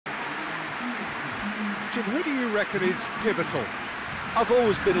question, who do you reckon is pivotal? I've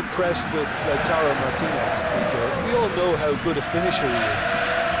always been impressed with Lautaro Martinez, Peter. We all know how good a finisher he is,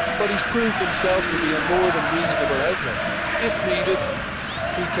 but he's proved himself to be a more than reasonable outlet. If needed,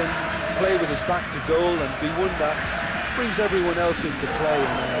 he can play with his back to goal and be one that brings everyone else into play,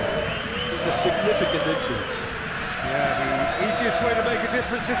 and he's a significant influence. Yeah, the easiest way to make a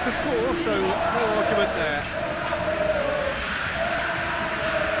difference is to score, so no argument there.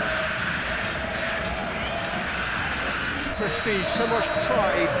 Prestige, so much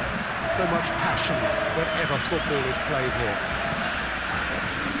pride, so much passion whenever football is played here.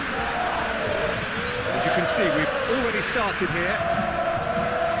 As you can see, we've already started here.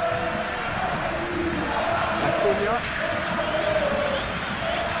 Acuna.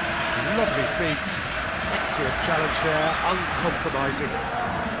 Lovely feet. Excellent challenge there, uncompromising.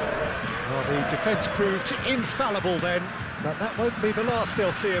 Well, the defence proved infallible then, but that won't be the last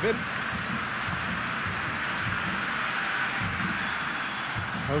they'll see of him.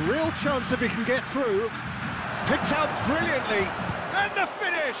 A real chance if he can get through. Picked out brilliantly. And the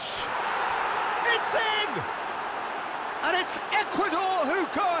finish! It's in! And it's Ecuador who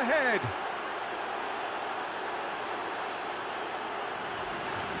go ahead.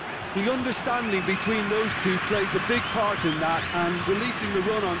 The understanding between those two plays a big part in that, and releasing the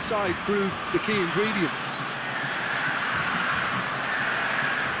run on side proved the key ingredient.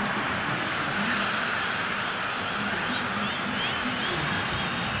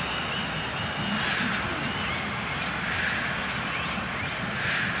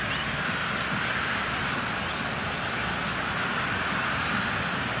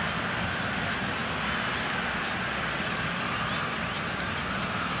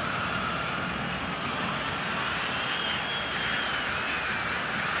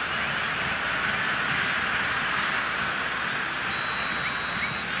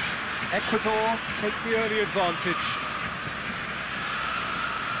 Ecuador take the early advantage.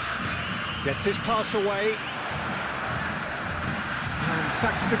 Gets his pass away. And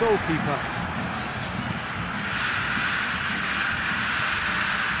back to the goalkeeper.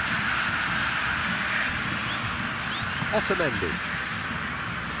 Otamendi.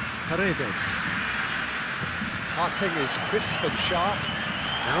 Paredes. Passing is crisp and sharp.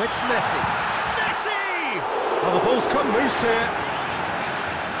 Now it's Messi. Messi! Well, the ball's come loose here.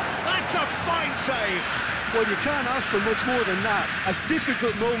 That's a fine save. Well, you can't ask for much more than that. A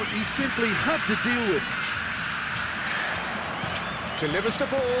difficult moment he simply had to deal with. Delivers the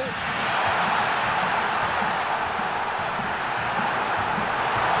ball.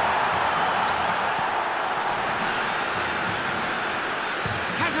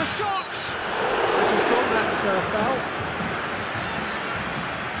 Has a shot. This has gone, that's a foul.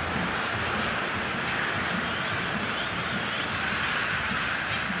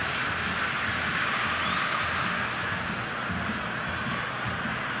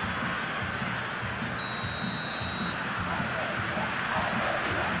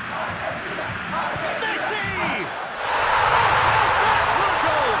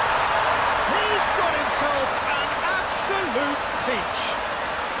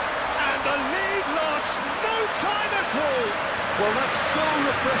 Well, that's so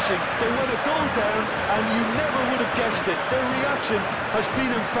refreshing. They went a goal down, and you never would have guessed it. Their reaction has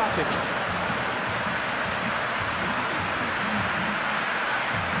been emphatic.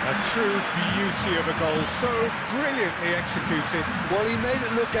 A true beauty of a goal, so brilliantly executed. Well, he made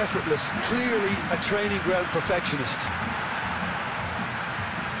it look effortless. Clearly a training ground perfectionist.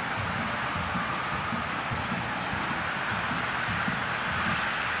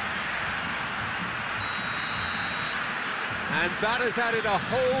 And that has added a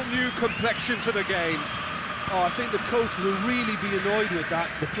whole new complexion to the game. Oh, I think the coach will really be annoyed with that.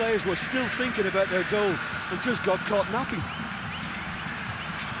 The players were still thinking about their goal and just got caught napping.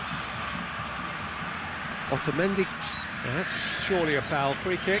 Otamendi, that's surely a foul.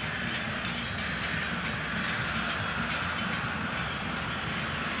 Free kick.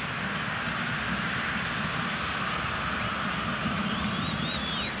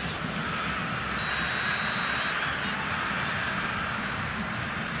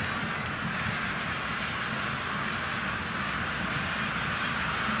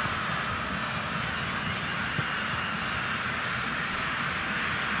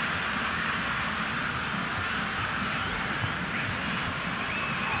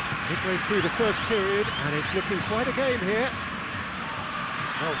 Midway through the first period, and it's looking quite a game here.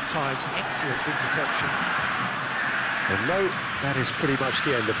 Well timed, excellent interception. And no, that is pretty much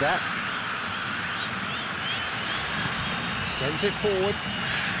the end of that. Sends it forward.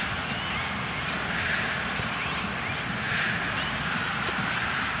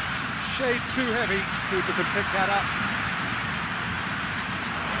 Shade too heavy, keeper can pick that up.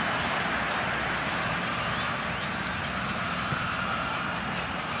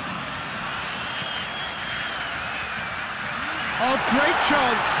 Oh, great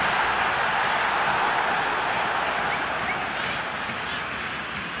chance!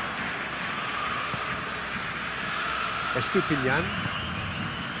 Estupinian.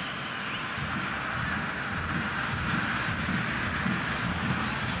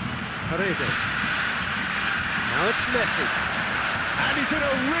 Paredes. Now it's Messi. And he's in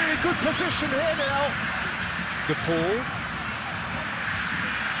a really good position here now. De Paul.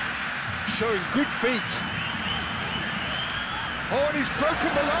 Showing good feet. Oh, and he's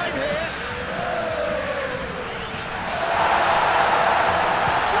broken the line here.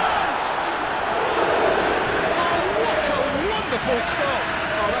 Chance! Oh, what a wonderful stop.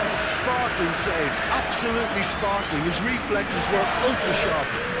 Oh, that's a sparkling save. Absolutely sparkling. His reflexes were ultra sharp.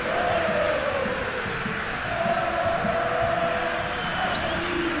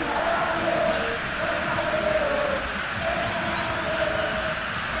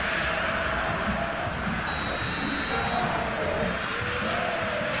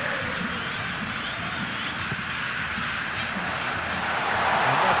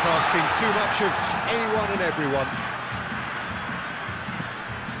 Asking too much of anyone and everyone.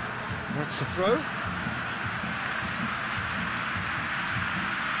 That's the throw.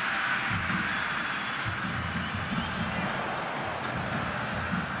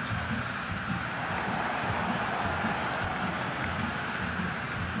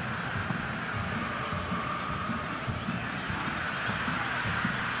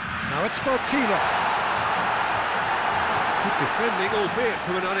 Now it's Martinez. Good defending, albeit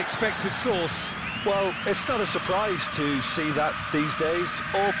from an unexpected source. Well, it's not a surprise to see that these days,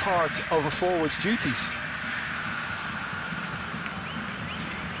 all part of a forward's duties.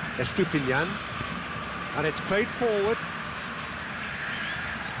 Estupinian, and it's played forward.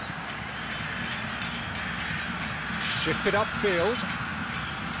 Shifted upfield.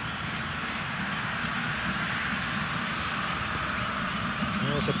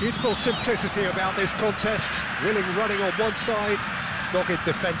 There's a beautiful simplicity about this contest. Willing running on one side, dogged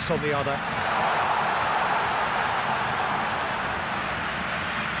defence on the other.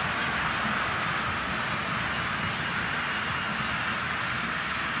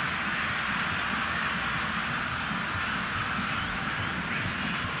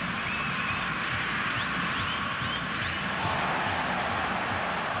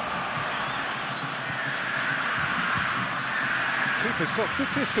 Keeper's got good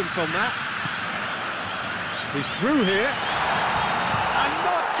distance on that. He's through here. And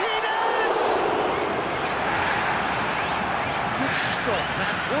Martinez! Good stop,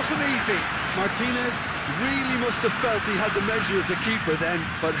 that wasn't easy. Martinez really must have felt he had the measure of the keeper then,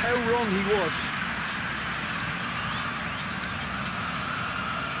 but how wrong he was.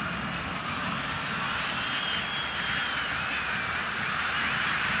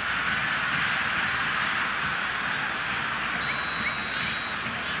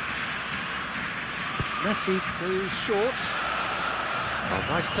 Messi goes short. Oh,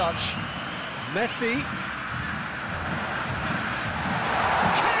 nice touch. Messi.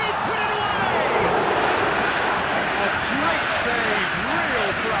 Can he put it away? A great save,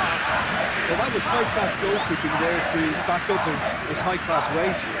 real class. Well, that was high-class goalkeeping there to back up his high-class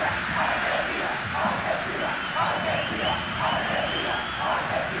wage.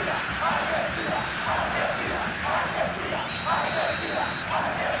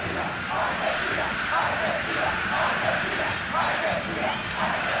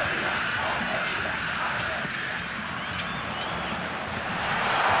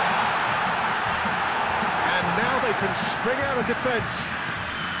 Can spring out of defence.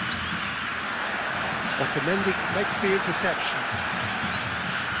 Otamendi makes the interception.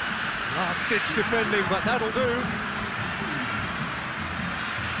 Last-ditch defending, but that'll do.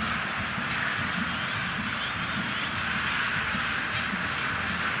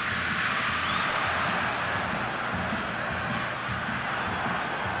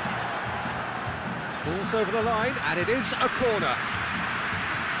 Ball's over the line, and it is a corner.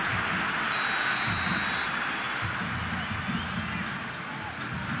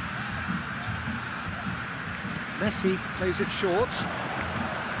 Messi plays it short. He's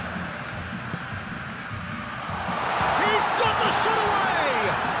got the shot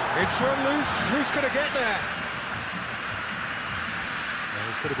away! It's run loose, who's going to get there? Well,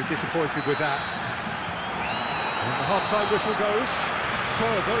 he's going to be disappointed with that. And the half-time whistle goes. So,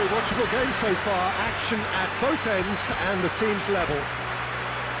 a very watchable game so far. Action at both ends and the team's level.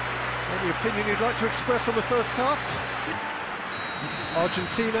 Any opinion you'd like to express on the first half?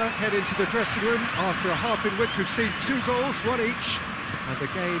 Argentina head into the dressing room after a half in which we've seen 2 goals, 1 each, and the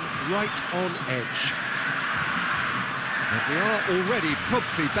game right on edge. And we are already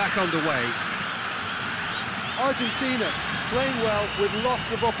promptly back underway. Argentina playing well with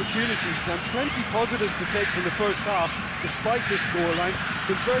lots of opportunities and plenty positives to take from the first half. Despite this scoreline,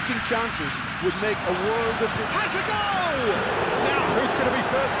 converting chances would make a world of difference. Has a go! Now, who's going to be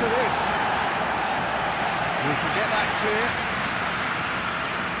first to this? We can get that clear.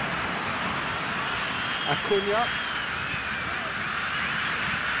 Acuna.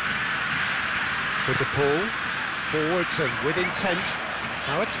 For De Paul. Forwards and with intent.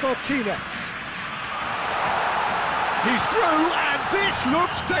 Now it's Martinez. He's through, and this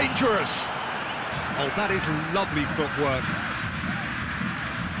looks dangerous. Oh, that is lovely footwork.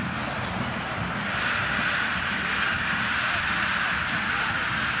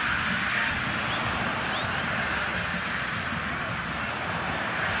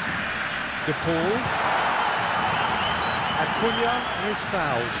 De Paul. Acuna is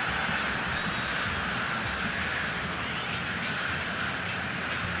fouled.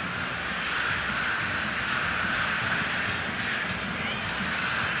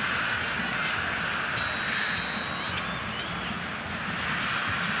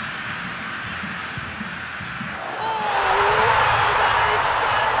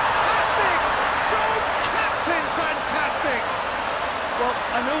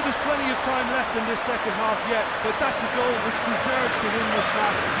 I know there's plenty of time left in this second half yet, but that's a goal which deserves to win this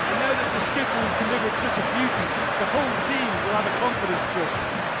match. And now that the skipper has delivered such a beauty, the whole team will have a confidence thrust.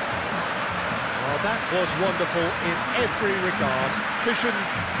 Well, that was wonderful in every regard. Vision,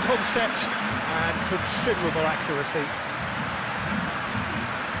 concept, and considerable accuracy.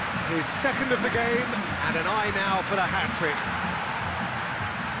 His second of the game, and an eye now for the hat-trick.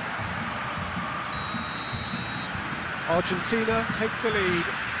 Argentina take the lead.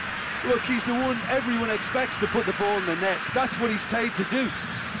 Look, he's the one everyone expects to put the ball in the net. That's what he's paid to do.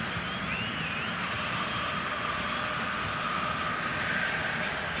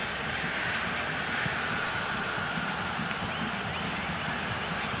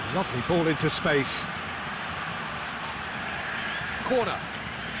 Lovely ball into space. Corner.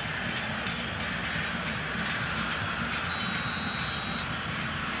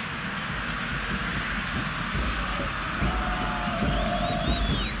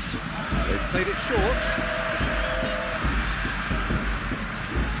 Played it short.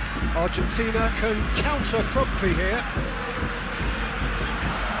 Argentina can counter promptly here.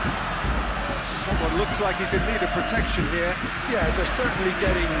 Someone looks like he's in need of protection here. Yeah, they're certainly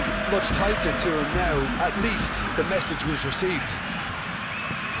getting much tighter to him now. At least the message was received.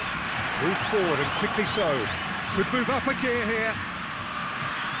 Move forward and quickly so. Could move up a gear here.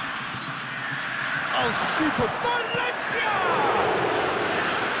 Oh, super Valencia!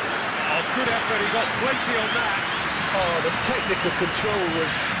 Good effort, he got plenty on that. Oh, the technical control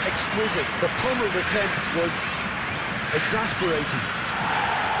was exquisite. The pummeled attempt was exasperating.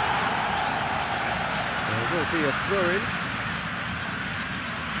 There will be a throw-in.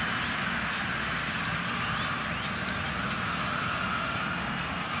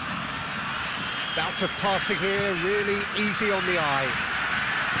 Bout of passing here, really easy on the eye.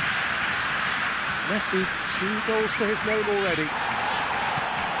 Messi, 2 goals to his name already.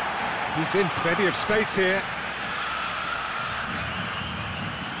 He's in plenty of space here.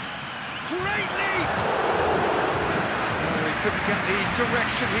 Great leap! Oh, he couldn't get the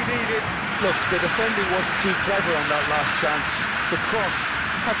direction he needed. Look, the defending wasn't too clever on that last chance. The cross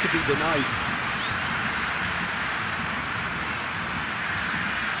had to be denied.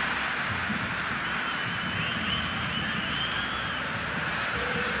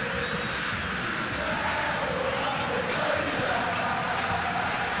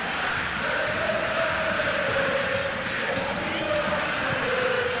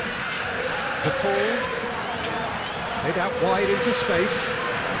 De Paul, played out wide into space,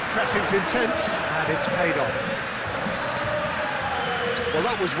 pressing's intense, and it's paid off. Well,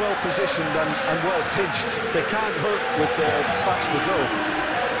 that was well positioned and well pitched. They can't hurt with their backs to go.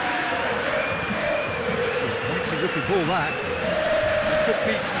 It's a mighty looking ball, that. That's a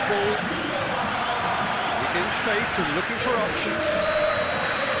decent ball. He's in space and looking for options.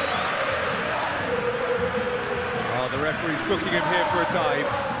 Oh, the referee's booking him here for a dive.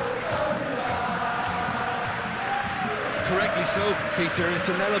 Correctly so, Peter. It's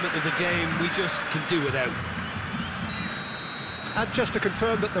an element of the game we just can do without. And just to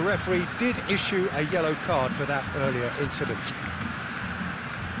confirm that the referee did issue a yellow card for that earlier incident.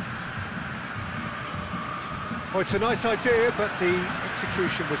 Oh, it's a nice idea, but the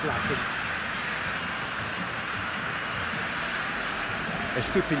execution was lacking.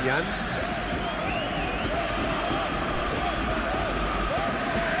 Estupinian.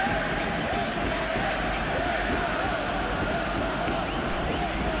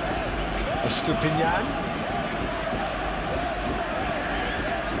 Estupinian.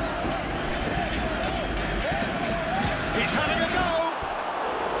 He's having a go!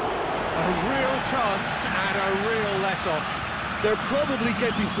 A real chance and a real let-off. They're probably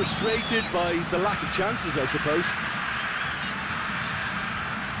getting frustrated by the lack of chances, I suppose.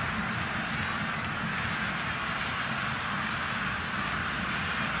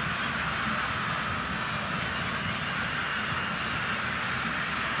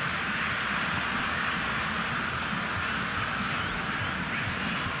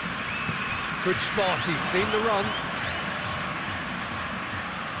 Good spot, he's seen the run.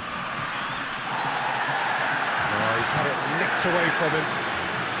 Oh, he's had it nicked away from him.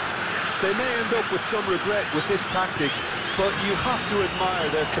 They may end up with some regret with this tactic, but you have to admire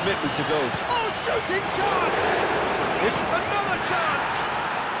their commitment to goals. Oh, shooting chance! It's another chance!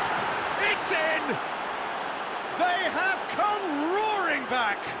 It's in! They have come roaring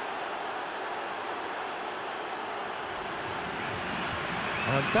back!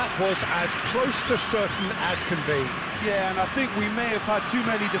 And that was as close to certain as can be. Yeah, and I think we may have had too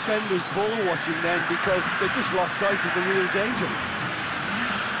many defenders ball watching then because they just lost sight of the real danger.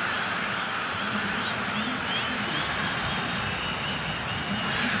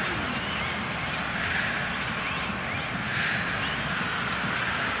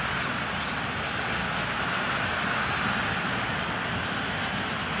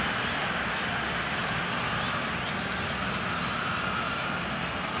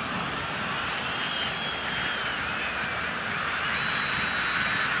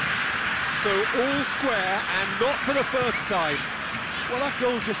 So all square and not for the first time. Well, that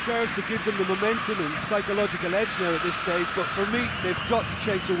goal just serves to give them the momentum and psychological edge now at this stage, but for me, they've got to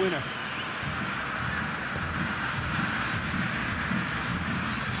chase a winner.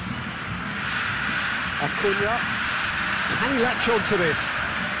 Acuna, can he latch on to this?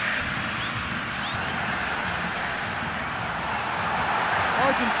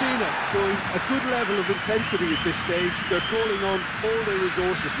 Argentina showing a good level of intensity at this stage. They're calling on all their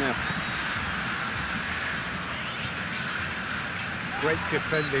resources now. Great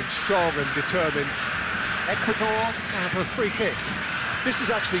defending, strong and determined. Ecuador have a free kick. This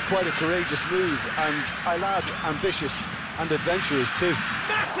is actually quite a courageous move, and I'll add ambitious and adventurous too.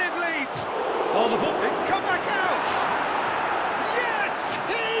 Massive leap! Oh, the ball, it's come back out! Yes,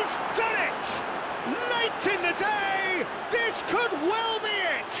 he's done it! Late in the day, this could well be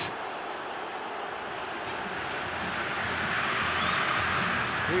it!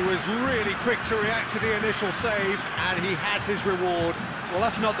 He was really quick to react to the initial save, and he has his reward. Well,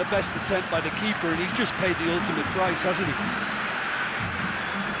 that's not the best attempt by the keeper, and he's just paid the ultimate price, hasn't he?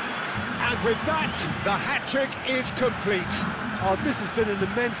 And with that, the hat-trick is complete. Oh, this has been an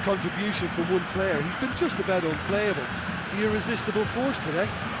immense contribution from one player. He's been just about unplayable. The irresistible force today.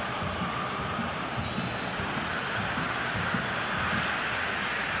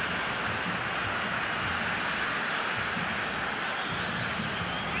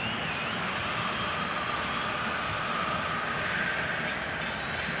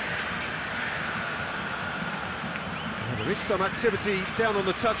 There is some activity down on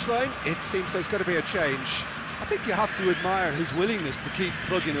the touchline. It seems there's going to be a change. I think you have to admire his willingness to keep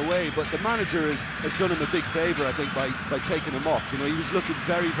plugging away, but the manager has done him a big favour, I think, by taking him off. You know, he was looking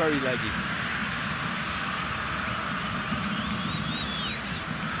very, very leggy.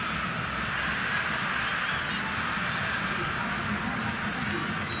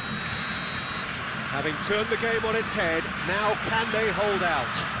 Having turned the game on its head, now can they hold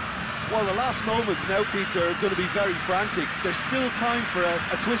out? Well, the last moments now, Peter, are going to be very frantic. There's still time for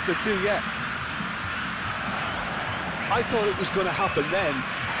a twist or two yet. I thought it was going to happen then.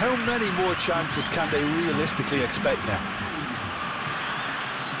 How many more chances can they realistically expect now?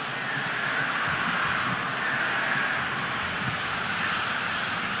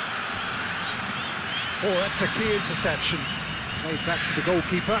 Oh, that's a key interception. Played back to the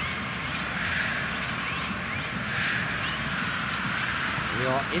goalkeeper. We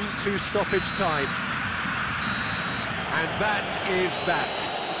are into stoppage time. And that is that.